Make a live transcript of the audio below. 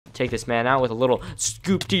take this man out with a little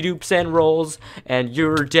scoop-de-doops and rolls, and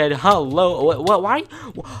you're dead. Hello. What? Why?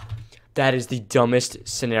 That is the dumbest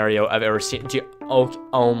scenario I've ever seen. Dude,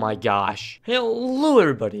 oh my gosh. Hello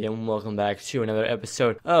everybody, and welcome back to another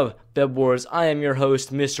episode of Bedwars. I am your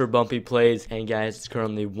host, Mr. BumpyPlays, and guys, it's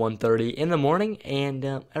currently 1:30 in the morning,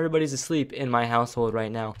 and everybody's asleep in my household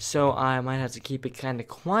right now, so I might have to keep it kind of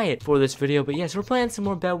quiet for this video. But yes, we're playing some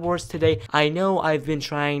more Bedwars today. I know I've been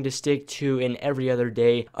trying to stick to an every other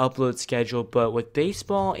day upload schedule, but with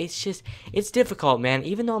baseball, it's difficult, man.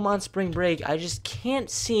 Even though I'm on spring break, I just can't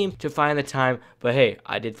seem to find the time. But hey,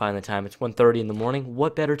 I did find the time. It's 1:30 in the morning.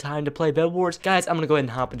 What better time to play Bedwars? Guys, I'm gonna go ahead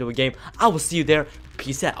and hop into a game. I will see you there.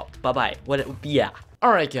 Peace out. Bye-bye. Yeah.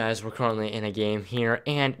 Alright guys, we're currently in a game here,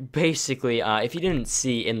 and basically, if you didn't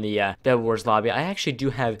see in the Bedwars lobby, I actually do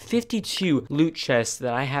have 52 loot chests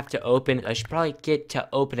that I have to open. I should probably get to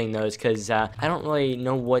opening those, because I don't really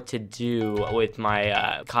know what to do with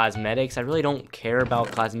my cosmetics. I really don't care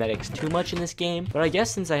about cosmetics too much in this game, but I guess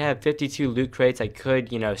since I have 52 loot crates, I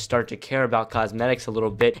could, you know, start to care about cosmetics a little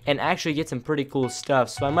bit, and actually get some pretty cool stuff,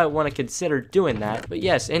 so I might want to consider doing that. But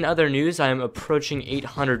yes, in other news, I am approaching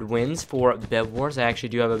 800 wins for Bedwars. I actually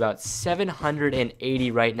do have about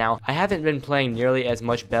 780 right now. I haven't been playing nearly as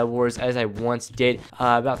much Bedwars as I once did.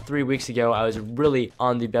 About 3 weeks ago, I was really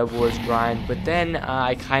on the Bedwars grind, but then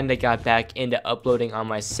I kind of got back into uploading on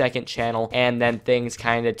my second channel, and then things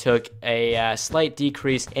kind of took a slight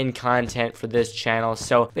decrease in content for this channel.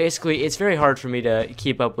 So basically, it's very hard for me to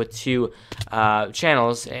keep up with two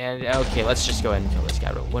channels. And okay, let's just go ahead and kill this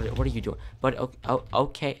guy. What are you doing? But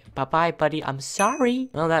okay, bye-bye, buddy. I'm sorry.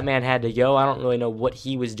 Well, that man had to go. I don't really know what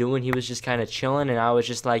he was doing. He was just kind of chilling, and I was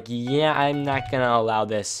just like, yeah, I'm not gonna allow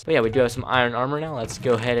this. But yeah, we do have some iron armor now. Let's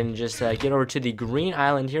go ahead and just get over to the green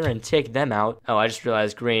island here and take them out. Oh, I just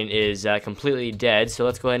realized green is completely dead, so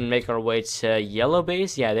let's go ahead and make our way to yellow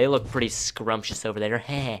base. Yeah, they look pretty scrumptious over there.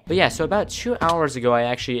 But yeah, so about 2 hours ago, I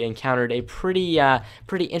actually encountered a pretty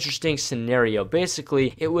interesting scenario.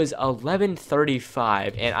 Basically, it was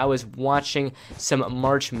 11:35, and I was watching some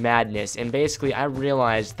March Madness, and basically I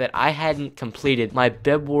realized that I hadn't completed my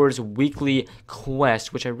Bedwars weekly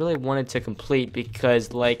quest, which I really wanted to complete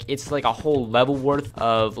because like it's like a whole level worth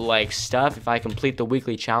of like stuff. If I complete the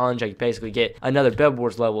weekly challenge, I basically get another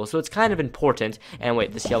Bedwars level, so it's kind of important. And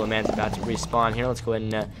wait, this yellow man's about to respawn here. Let's go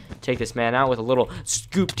ahead and take this man out with a little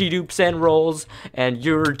scoop-de-doops and rolls, and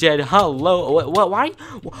you're dead. Hello. What? Why?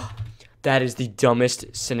 That is the dumbest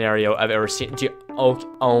scenario I've ever seen. Dude,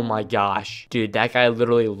 oh my gosh. Dude, that guy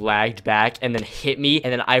literally lagged back and then hit me,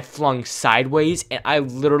 and then I flung sideways, and I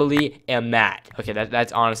literally am mad. Okay,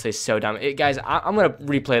 that's honestly so dumb. Guys, I'm gonna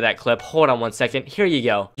replay that clip. Hold on 1 second. Here you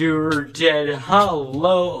go. You're dead.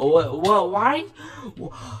 Hello. What? Why?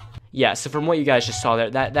 Yeah, so from what you guys just saw there,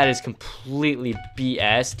 that is completely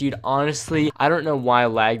BS. Dude, honestly, I don't know why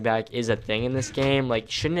lag back is a thing in this game. Like,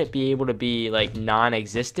 shouldn't it be able to be, like,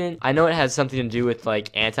 non-existent? I know it has something to do with, like,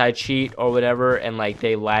 anti-cheat or whatever, and, like,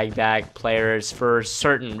 they lag back players for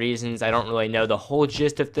certain reasons. I don't really know the whole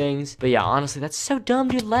gist of things. But yeah, honestly, that's so dumb,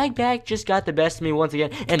 dude. Lag back just got the best of me once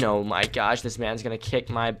again. And oh my gosh, this man's gonna kick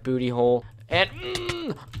my booty hole. And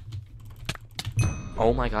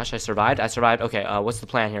oh my gosh, I survived. Okay, what's the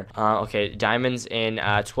plan here? Okay, diamonds in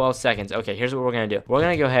 12 seconds. Okay, here's what we're gonna do. We're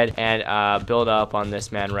gonna go ahead and build up on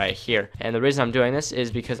this man right here. And the reason I'm doing this is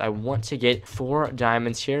because I want to get 4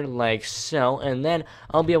 diamonds here, like so, and then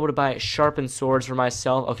I'll be able to buy sharpened swords for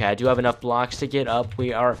myself. Okay, I do have enough blocks to get up.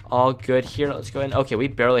 We are all good here. Let's go ahead and, okay, we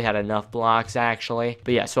barely had enough blocks, actually.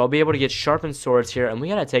 But yeah, so I'll be able to get sharpened swords here, and we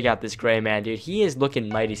gotta take out this gray man, dude. He is looking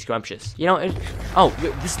mighty scrumptious. You know, oh,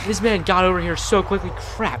 this man got over here so quickly.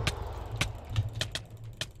 Crap.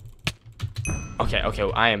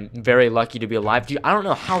 Okay, I am very lucky to be alive. Dude, I don't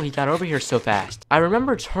know how he got over here so fast. I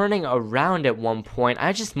remember turning around at one point.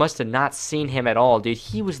 I just must have not seen him at all, dude.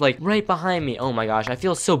 He was like right behind me. Oh my gosh, I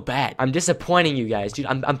feel so bad. I'm disappointing you guys, dude.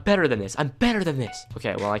 I'm better than this.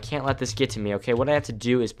 Okay, well, I can't let this get to me, okay? What I have to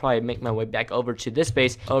do is probably make my way back over to this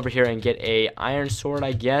base over here and get a iron sword,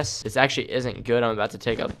 I guess. This actually isn't good. I'm about to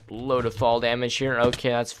take a load of fall damage here. Okay,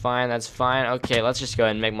 that's fine. Okay, let's just go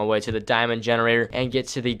ahead and make my way to the diamond generator and get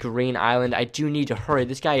to the green island. I do need to hurry.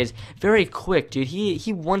 This guy is very quick, dude.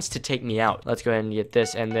 He wants to take me out. Let's go ahead and get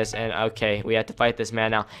this and this, and okay, we have to fight this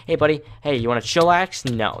man now. Hey, buddy. Hey, you want to chillax?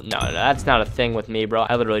 No, that's not a thing with me, bro.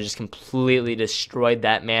 I literally just completely destroyed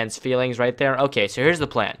that man's feelings right there. Okay, so here's the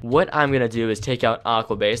plan. What I'm gonna do is take out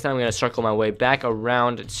Aqua base, then I'm gonna circle my way back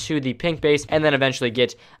around to the pink base, and then eventually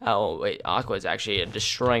get, oh wait, Aqua is actually a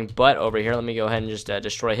destroying butt over here. Let me go ahead and just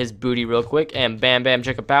destroy his booty real quick, and bam, bam,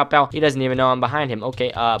 chicka pow pow. He doesn't even know I'm behind him.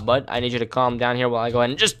 Okay, bud, I need you to calm down here while I go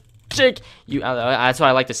ahead and just Jake, you. That's what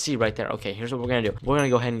I like to see right there. Okay, here's what we're gonna do. We're gonna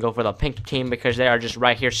go ahead and go for the pink team because they are just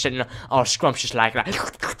right here sitting all scrumptious like that.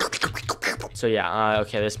 So yeah,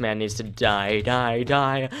 okay, this man needs to die. Yeah,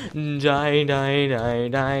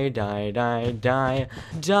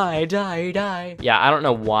 I don't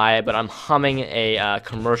know why, but I'm humming a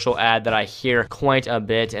commercial ad that I hear quite a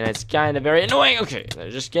bit, and it's kind of very annoying. Okay,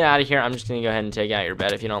 just get out of here. I'm just gonna go ahead and take out your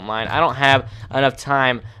bed if you don't mind. I don't have enough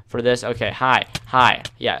time for this. Okay, hi,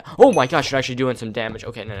 yeah. Oh my gosh, you're actually doing some damage.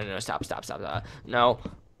 Okay, no, stop. No.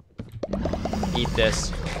 Eat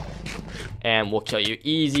this. And we'll kill you.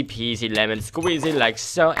 Easy peasy lemon squeezy like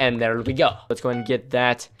so. And there we go. Let's go ahead and get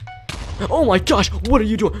that. Oh my gosh, what are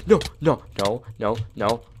you doing? No.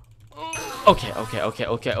 Okay.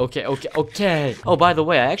 Oh, by the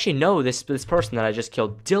way, I actually know this person that I just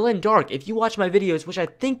killed, Dylan Dark. If you watch my videos, which I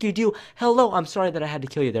think you do, hello. I'm sorry that I had to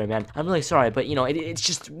kill you there, man. I'm really sorry, but you know, it's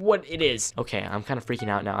just what it is. Okay, I'm kind of freaking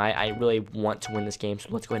out now. I really want to win this game, so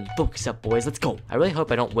let's go ahead and focus up, boys. Let's go. I really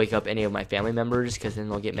hope I don't wake up any of my family members, because then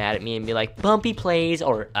they'll get mad at me and be like, BumpyPlays,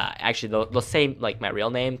 or actually they'll say like my real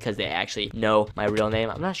name, because they actually know my real name.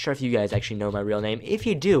 I'm not sure if you guys actually know my real name. If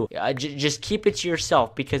you do, just keep it to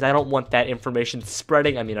yourself, because I don't want that information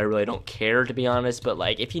spreading. I mean, I really don't care, to be honest, but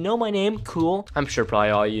like, if you know my name, cool. I'm sure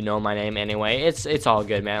probably all you know my name anyway. It's all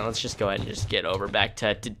good, man. Let's just go ahead and just get over back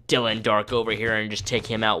to Dylan Dark over here and just take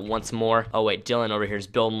him out once more. Oh wait, Dylan over here is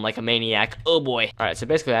building like a maniac. Oh boy. All right, so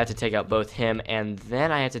basically I have to take out both him, and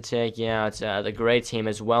then I have to take out the gray team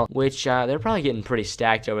as well, which they're probably getting pretty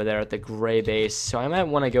stacked over there at the gray base, so I might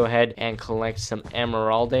want to go ahead and collect some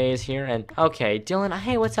emeralds here. And okay, Dylan,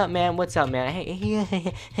 hey, what's up, man?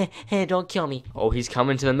 Hey, don't kill me. Oh, he's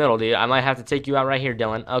coming to the middle, dude. I might have to take you out right here,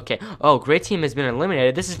 Dylan. Okay. Oh, gray team has been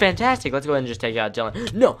eliminated. This is fantastic. Let's go ahead and just take out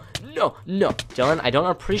Dylan. No. Dylan, I don't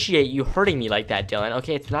appreciate you hurting me like that, Dylan.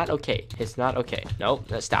 Okay, it's not okay.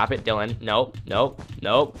 Nope. Stop it, Dylan. Nope.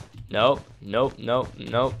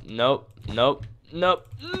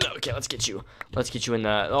 Okay, let's get you in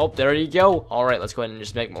the, oh, there you go. All right, let's go ahead and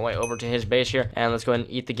just make my way over to his base here, and let's go ahead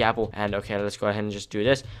and eat the gapple. And okay, let's go ahead and just do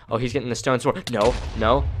this. Oh, he's getting the stone sword. No.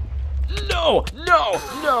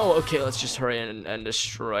 Okay, let's just hurry and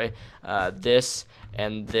destroy this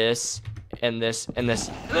and this and this and this,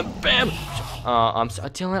 and then bam. I'm sorry,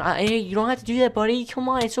 Dylan. Hey, you don't have to do that, buddy. Come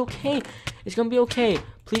on, it's okay. It's gonna be okay.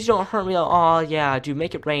 Please don't hurt me. Oh yeah, dude,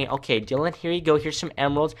 make it rain. Okay, Dylan, here you go. Here's some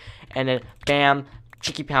emeralds, and then bam,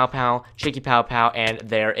 chicky pow pow, and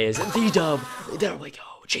there is the dub. There we go,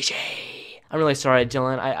 GG. I'm really sorry,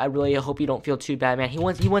 Dylan. I really hope you don't feel too bad, man. He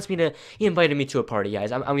invited me to a party,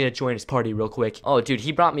 guys. I'm gonna join his party real quick. Oh, dude,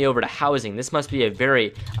 he brought me over to housing. This must be a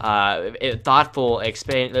very thoughtful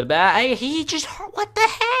experience. He just, what the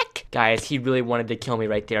heck? Guys, he really wanted to kill me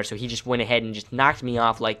right there, so he just went ahead and just knocked me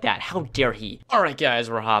off like that. How dare he? Alright, guys,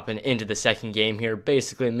 we're hopping into the second game here.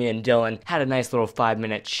 Basically, me and Dylan had a nice little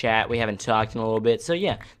 5-minute chat. We haven't talked in a little bit, so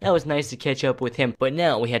yeah, that was nice to catch up with him. But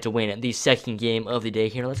now we had to win the second game of the day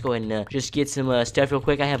here. Let's go ahead and just get some stuff real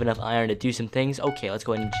quick. I have enough iron to do some things. Okay, let's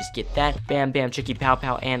go ahead and just get that. Bam, bam, chicky pow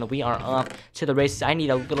pow, and we are off to the races. I need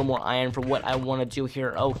a little more iron for what I want to do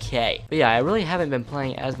here. Okay. But yeah, I really haven't been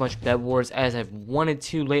playing as much Bedwars as I've wanted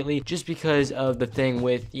to lately, just because of the thing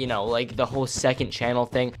with, you know, like the whole second channel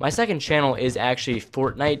thing. My second channel is actually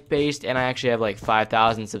Fortnite based, and I actually have like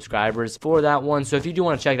 5,000 subscribers for that one. So if you do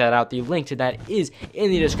want to check that out, the link to that is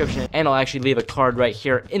in the description, and I'll actually leave a card right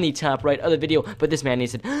here in the top right of the video. But this man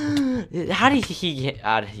needs to, how did he get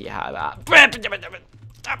out of here?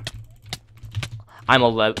 I'm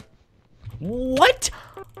 11. What?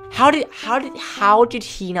 How did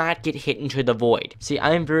he not get hit into the void? See,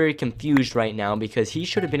 I'm very confused right now, because he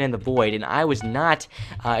should have been in the void, and I was not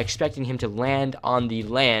expecting him to land on the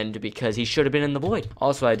land, because he should have been in the void.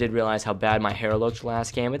 Also, I did realize how bad my hair looked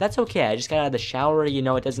last game, but that's okay. I just got out of the shower. You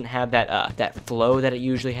know, it doesn't have that that flow that it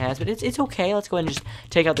usually has, but it's okay. Let's go ahead and just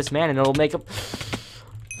take out this man, and it'll make him.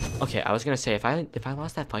 Okay, I was gonna say, if I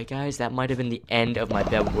lost that fight, guys, that might have been the end of my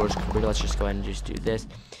Bedwars career. Let's just go ahead and just do this.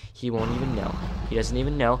 He won't even know. He doesn't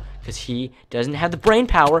even know, because he doesn't have the brain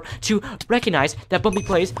power to recognize that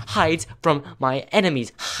BumpyPlays hides from my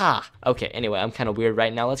enemies. Ha! Okay, anyway, I'm kind of weird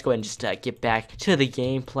right now. Let's go ahead and just get back to the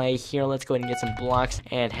gameplay here. Let's go ahead and get some blocks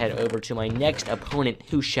and head over to my next opponent,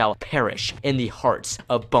 who shall perish in the hearts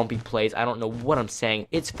of BumpyPlays. I don't know what I'm saying.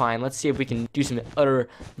 It's fine. Let's see if we can do some utter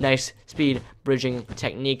nice speed bridging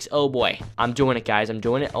techniques. Oh boy, I'm doing it, guys. I'm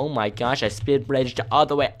doing it. Oh my gosh, I speed bridged all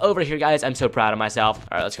the way over here, guys. I'm so proud of myself.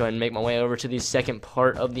 All right, let's go ahead and make my way over to the second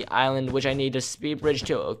part of the island, which I need to speed bridge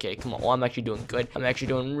to. Okay, come on. Well, I'm actually doing good. I'm actually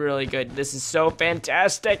doing really good. This is so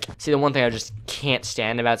fantastic. See, the one thing I just can't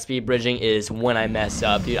stand about speed bridging is when I mess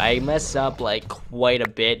up, dude. I mess up like quite a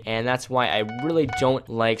bit, and that's why I really don't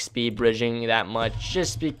like speed bridging that much,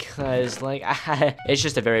 just because like it's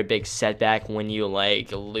just a very big setback when you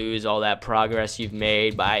like lose all that progress you've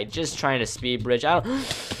made by just trying to speed bridge. I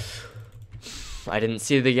didn't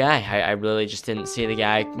see the guy. I really just didn't see the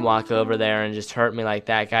guy walk over there and just hurt me like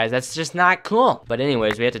that, guys. That's just not cool. But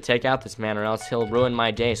anyways, we have to take out this man or else he'll ruin my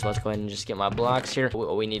day. So let's go ahead and just get my blocks here.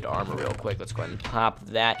 We need armor real quick. Let's go ahead and pop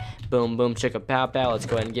that. Boom, boom, chicka pow pow. Let's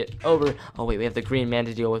go ahead and get over. Oh, wait, we have the green man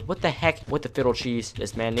to deal with. What the heck? What the fiddle cheese?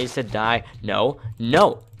 This man needs to die. No,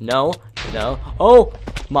 no, no, no. Oh!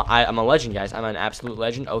 I'm a legend, guys. I'm an absolute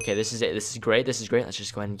legend. Okay, this is it. This is great. This is great. Let's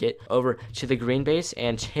just go ahead and get over to the green base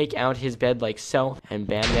and take out his bed like so. And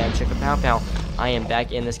bam, bam, chicka pow pow. I am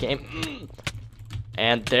back in this game.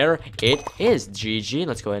 And there it is. GG.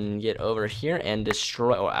 Let's go ahead and get over here and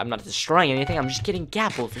destroy. Or I'm not destroying anything. I'm just getting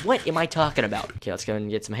gapples. What am I talking about? Okay, let's go ahead and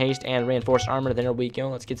get some haste and reinforced armor. There we go.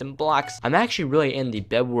 Let's get some blocks. I'm actually really in the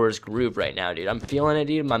Bedwars groove right now, dude. I'm feeling it,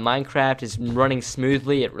 dude. My Minecraft is running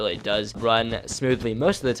smoothly. It really does run smoothly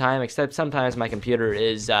most of the time, except sometimes my computer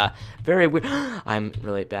is very weird. I'm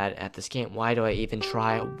really bad at this game. Why do I even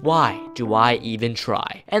try? Why do I even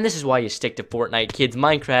try? And this is why you stick to Fortnite, kids.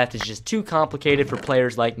 Minecraft is just too complicated for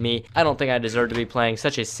players like me. I don't think I deserve to be playing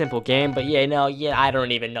such a simple game, but yeah, no, I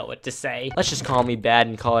don't even know what to say. Let's just call me bad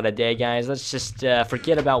and call it a day, guys. Let's just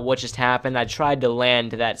forget about what just happened. I tried to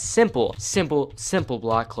land that simple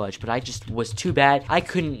block clutch, but I just was too bad. I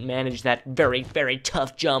couldn't manage that very, very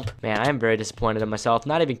tough jump. Man, I am very disappointed in myself.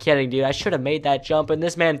 Not even kidding, dude. I should have made that jump, and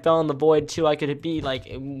this man fell in the void too. I could be like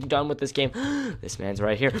done with this game. This man's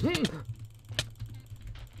right here.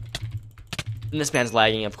 And this man's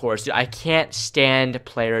lagging, of course. Dude, I can't stand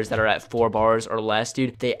players that are at 4 bars or less,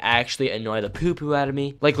 dude. They actually annoy the poo-poo out of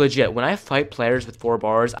me. Like, legit, when I fight players with 4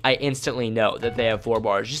 bars, I instantly know that they have 4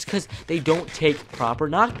 bars just because they don't take proper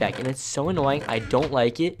knockback. And it's so annoying. I don't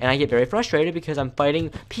like it. And I get very frustrated because I'm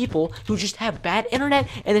fighting people who just have bad internet.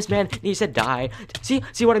 And this man needs to die.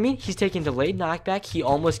 See what I mean? He's taking delayed knockback. He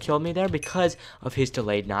almost killed me there because of his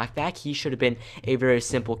delayed knockback. He should have been a very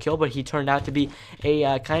simple kill, but he turned out to be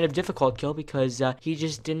a kind of difficult kill because he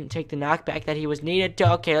just didn't take the knockback that he was needed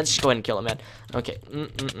to. Okay, let's just go ahead and kill him, man. Okay.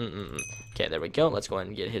 Okay, there we go. Let's go ahead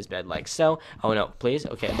and get his bed like so. Oh, no, please.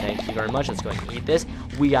 Okay, thank you very much. Let's go ahead and eat this.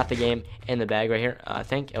 We got the game in the bag right here.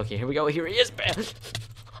 Okay, here we go. Here he is, man.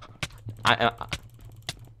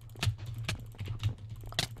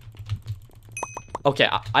 Okay,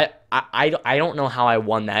 I don't know how I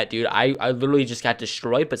won that, dude. I literally just got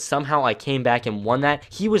destroyed, but somehow I came back and won that.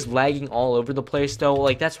 He was lagging all over the place, though.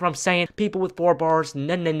 Like, that's what I'm saying. People with 4 bars,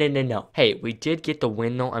 no. Hey, we did get the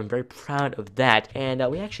win, though. I'm very proud of that. And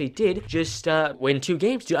we actually did just win 2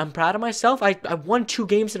 games, dude. I'm proud of myself. I won 2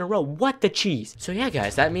 games in a row. What the cheese? So, yeah,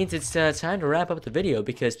 guys, that means it's time to wrap up the video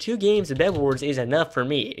because 2 games of Bedwars is enough for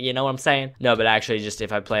me. You know what I'm saying? No, but actually, just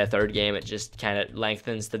if I play a 3rd game, it just kind of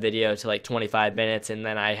lengthens the video to like 25 minutes, and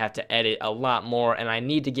then I have to edit a lot more, and I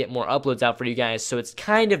need to get more uploads out for you guys, so it's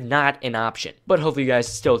kind of not an option. But hopefully you guys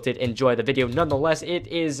still did enjoy the video. Nonetheless, it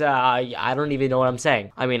is, I don't even know what I'm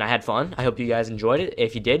saying. I mean, I had fun. I hope you guys enjoyed it.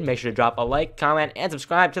 If you did, make sure to drop a like, comment, and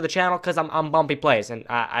subscribe to the channel, because I'm BumpyPlays, and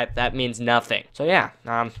that means nothing. So yeah,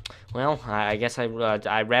 well, I guess I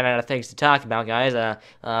ran out of things to talk about, guys.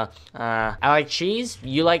 I like cheese,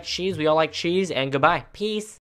 you like cheese, we all like cheese, and goodbye. Peace.